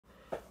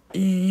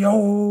Yo,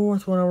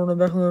 what's going on? We're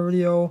back on the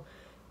video,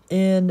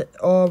 and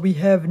we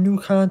have new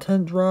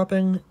content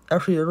dropping.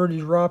 Actually, it already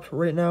dropped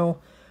right now.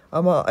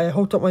 I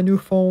hooked up my new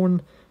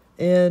phone,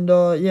 and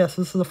yes,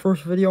 this is the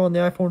first video on the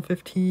iPhone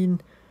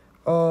 15.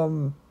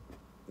 Um,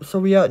 so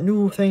we got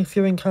new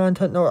Thanksgiving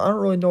content. Now I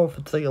don't really know if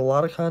it's like a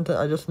lot of content.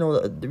 I just know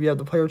that we have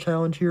the player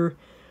challenge here,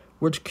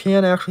 which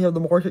can actually have the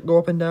market go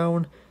up and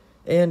down,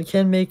 and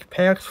can make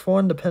packs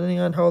fun depending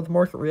on how the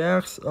market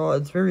reacts.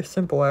 It's very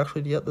simple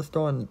actually to get this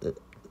done.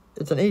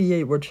 It's an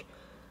 88, which,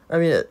 I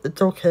mean,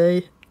 it's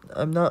okay.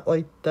 I'm not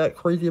like that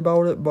crazy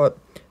about it, but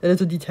it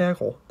is a D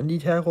tackle. And D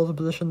tackle is a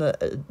position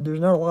that there's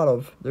not a lot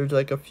of. There's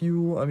like a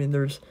few. I mean,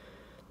 there's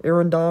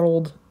Aaron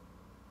Donald,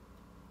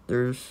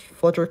 there's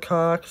Fletcher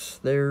Cox,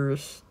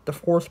 there's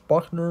DeForest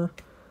Buckner,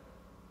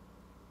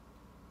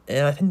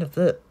 and I think that's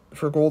it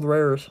for gold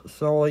rares.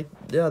 So, like,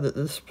 yeah,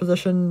 this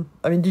position,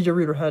 I mean, DJ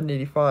Reader had an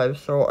 85,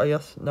 so I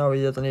guess now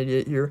he has an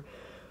 88 here.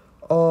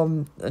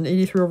 An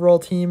 83 overall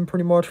team,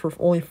 pretty much, for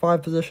only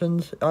 5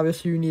 positions.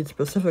 Obviously, you need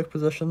specific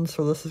positions,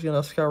 so this is going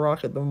to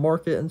skyrocket the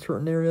market in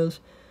certain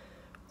areas.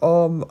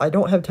 I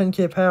don't have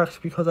 10K packs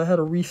because I had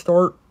to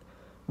restart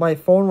my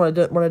phone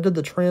when I did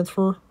the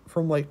transfer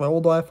from, like, my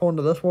old iPhone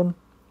to this one.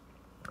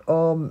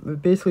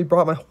 It basically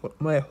brought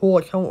my whole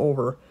account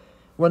over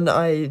when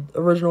I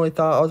originally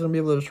thought I was going to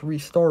be able to just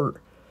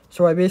restart.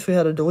 So I basically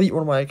had to delete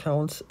one of my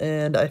accounts,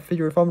 and I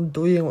figured if I'm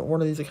deleting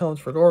one of these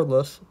accounts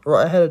regardless, or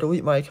I had to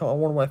delete my account on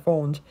one of my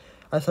phones,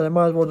 I said I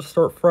might as well just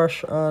start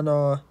fresh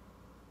on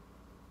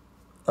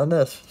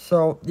this.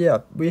 So yeah,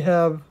 we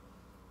have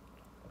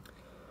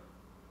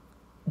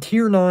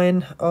tier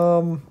 9.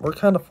 We're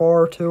kind of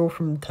far too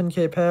from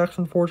 10K packs,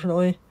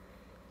 unfortunately.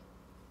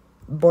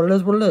 But it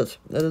is what it is.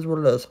 It is what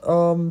it is.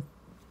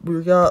 We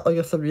got, like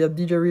I said, we have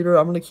DJ Reader.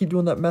 I'm gonna keep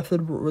doing that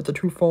method with the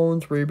 2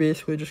 phones, where you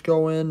basically just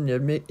go in,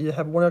 you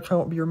have one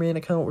account be your main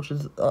account, which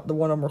is the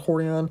one I'm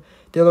recording on.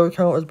 The other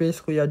account is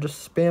basically I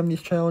just spam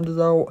these challenges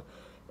out,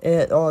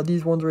 and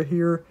these ones right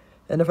here.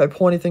 And if I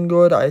pull anything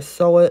good, I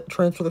sell it,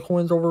 transfer the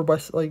coins over by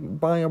like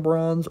buying a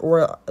bronze,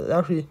 or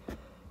actually,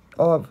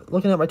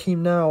 looking at my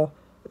team now,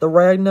 the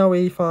Ragnow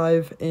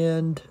 85,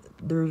 and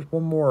there's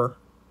one more.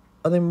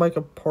 I think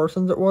Micah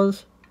Parsons it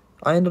was.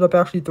 I ended up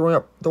actually throwing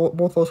up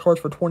both those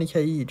cards for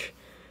 20K each,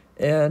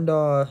 and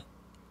I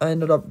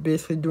ended up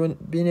basically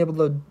being able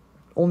to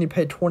only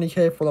pay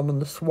 20K for them in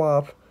the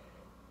swap,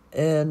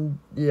 and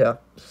yeah,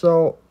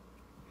 so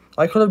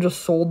I could have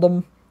just sold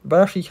them, but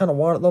I actually kind of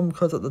wanted them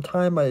because at the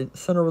time my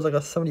center was like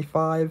a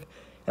 75,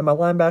 and my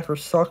linebackers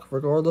suck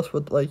regardless.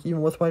 With like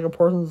even with Michael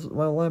Parsons,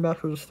 my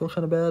linebackers are still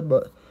kind of bad,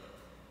 but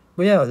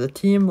yeah, the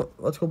team.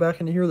 Let's go back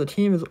into here. The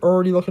team is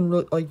already looking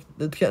really like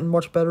it's getting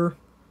much better.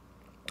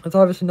 It's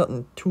obviously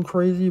nothing too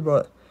crazy,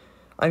 but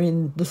I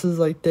mean, this is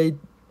like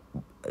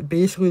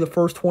basically the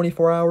first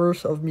 24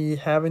 hours of me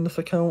having this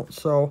account,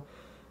 so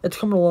it's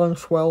coming along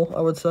swell, I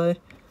would say.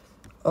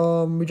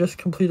 We just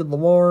completed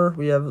Lamar.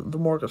 We have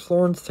DeMarcus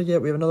Lawrence to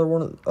get. We have another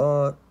one.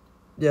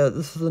 Yeah,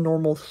 this is the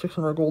normal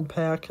 600 gold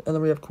pack, and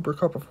then we have Cooper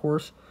Kupp, of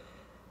course.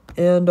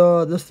 And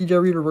this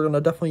DJ Reader we're gonna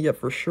definitely get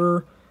for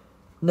sure.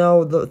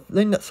 Now, the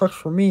thing that sucks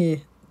for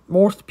me,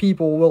 most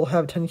people will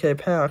have 10K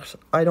packs.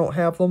 I don't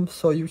have them,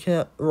 so you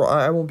can't, or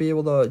I won't be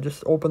able to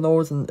just open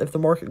those, and if the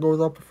market goes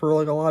up for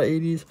like a lot of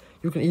 80s,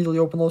 you can easily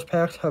open those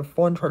packs, have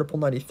fun, try to pull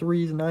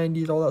 93s,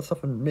 90s, all that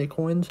stuff, and make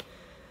coins.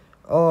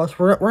 So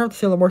we're gonna have to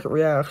see how the market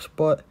reacts,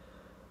 but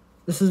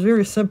this is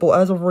very simple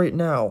as of right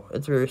now.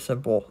 It's very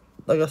simple.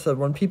 Like I said,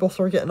 when people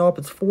start getting up,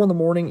 it's 4 in the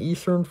morning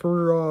Eastern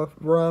for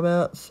where I'm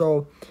at,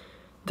 so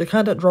the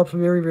content drops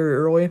very, very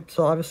early,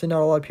 so obviously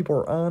not a lot of people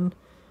are on.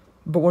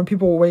 But when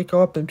people wake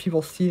up and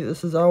people see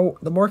this is out,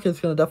 the market's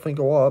going to definitely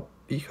go up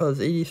because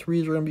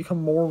 83s are going to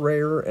become more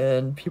rare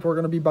and people are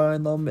going to be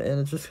buying them, and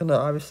it's just going to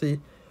obviously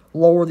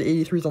lower the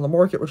 83s on the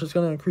market, which is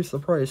going to increase the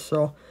price.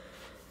 So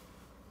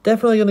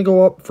definitely going to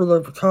go up for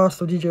the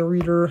cost of DJ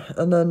Reader.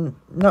 And then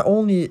not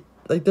only,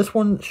 like, this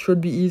one should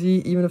be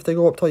easy, even if they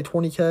go up to like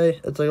 20K.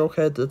 It's like,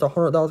 okay, it's a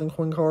 100,000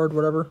 coin card,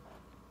 whatever.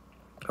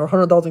 Or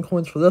 100,000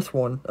 coins for this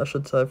one, I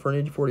should say, for an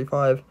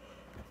 8045.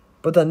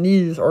 But then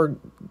these are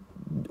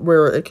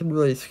where it can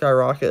really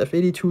skyrocket. If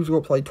 82s go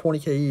up to like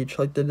 20K each,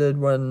 like they did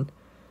when,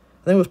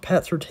 I think it was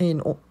Pat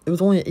Surtain, it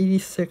was only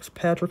 86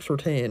 Patrick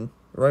Surtain,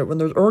 right? When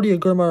there's already a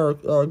good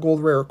amount of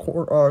gold rare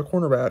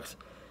cornerbacks,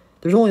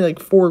 there's only like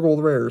 4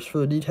 gold rares for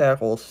the D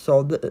tackles,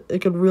 so it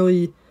could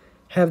really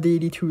have the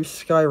 82s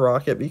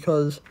skyrocket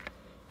because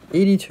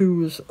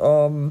 82s,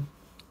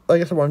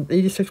 like I said, when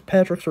 86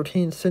 Patrick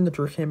Surtain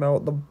signature came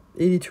out, the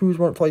 82s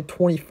went for like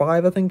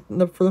 25, I think,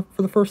 for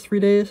the first 3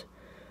 days.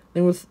 I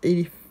think it was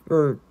 80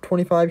 or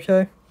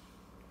 25K.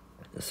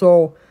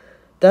 So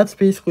that's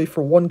basically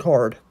for one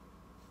card.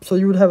 So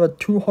you would have a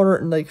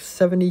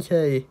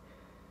 270K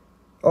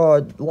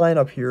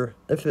lineup here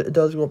if it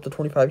does go up to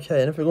 25K,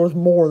 and if it goes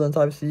more, then it's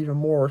obviously even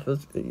more. If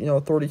it's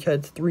 30K,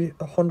 it's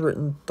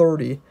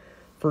 330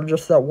 for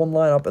just that one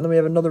lineup, and then we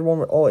have another one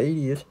with all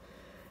 80s.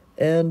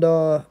 And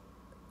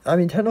I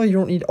mean, technically you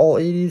don't need all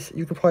 80s.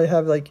 You could probably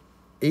have like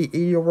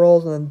 880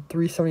 overalls and then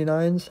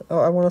 379s.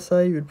 I want to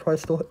say you'd probably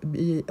still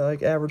be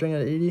like averaging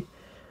at 80.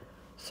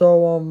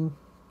 So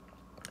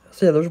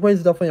so yeah, there's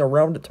ways definitely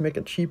around it to make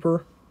it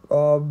cheaper.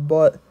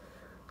 But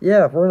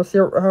yeah, we're gonna see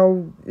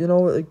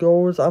how it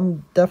goes.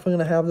 I'm definitely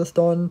gonna have this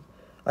done.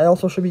 I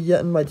also should be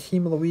getting my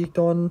team of the week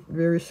done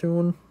very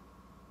soon.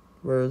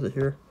 Where is it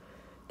here?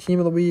 Team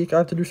of the week. I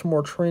have to do some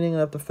more training. I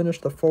have to finish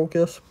the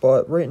focus,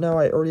 but right now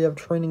I already have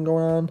training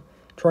going on,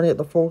 trying to get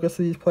the focus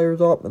of these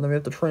players up, and then we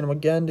have to train them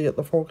again to get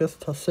the focus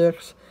to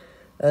 6.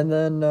 And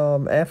then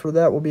after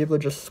that, we'll be able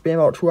to just spam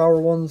out 2-hour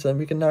ones, and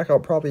we can knock out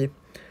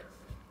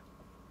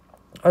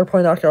I'd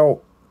probably knock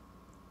out,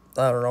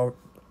 I don't know,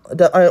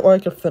 I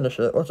could finish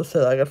it. Let's just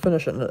say I could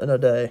finish it in a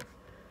day,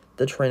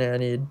 the training I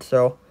need.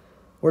 So,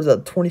 what is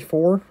that,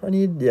 24 I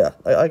need? Yeah,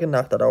 I can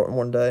knock that out in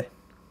one day.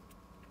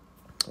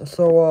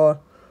 So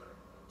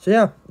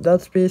yeah,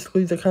 that's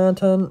basically the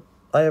content.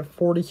 I have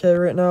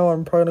 40K right now.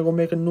 I'm probably going to go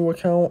make a new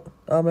account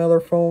on my other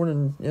phone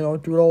and,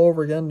 do it all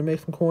over again to make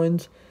some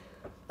coins.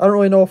 I don't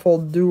really know if I'll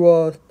do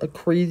a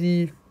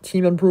crazy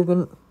team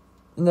improvement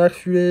in the next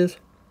few days.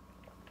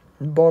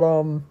 But,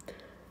 I'm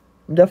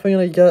definitely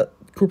going to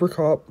get Cooper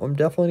Kupp. I'm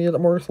definitely going to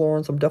get Marcus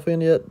Lawrence. I'm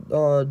definitely going to get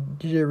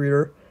DJ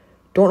Reader.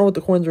 Don't know what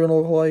the coins are going to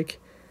look like.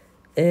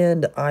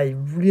 And I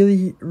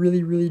really,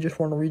 really, really just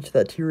want to reach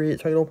that tier 8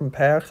 so I can open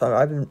packs.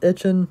 I've been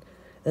itching,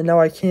 and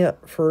now I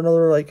can't for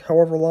another, like,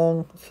 however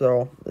long.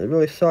 So, it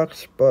really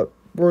sucks, but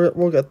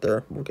we'll get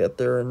there. We'll get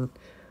there, and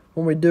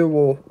when we do,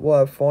 we'll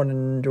have fun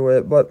and enjoy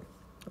it. But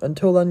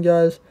until then,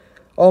 guys,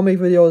 I'll make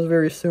videos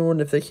very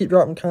soon. If they keep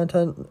dropping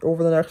content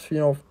over the next,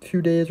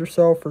 few days or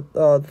so for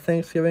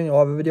Thanksgiving, I'll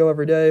have a video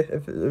every day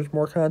if there's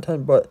more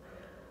content. But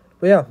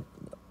yeah,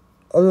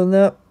 other than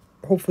that,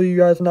 hopefully you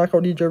guys knock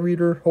out DJ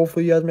Reader.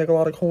 Hopefully you guys make a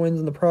lot of coins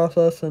in the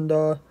process. And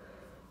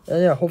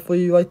yeah,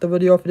 hopefully you liked the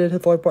video. If you did,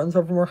 hit the like button.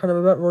 For more kind of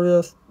event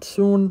videos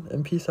soon.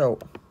 And peace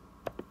out.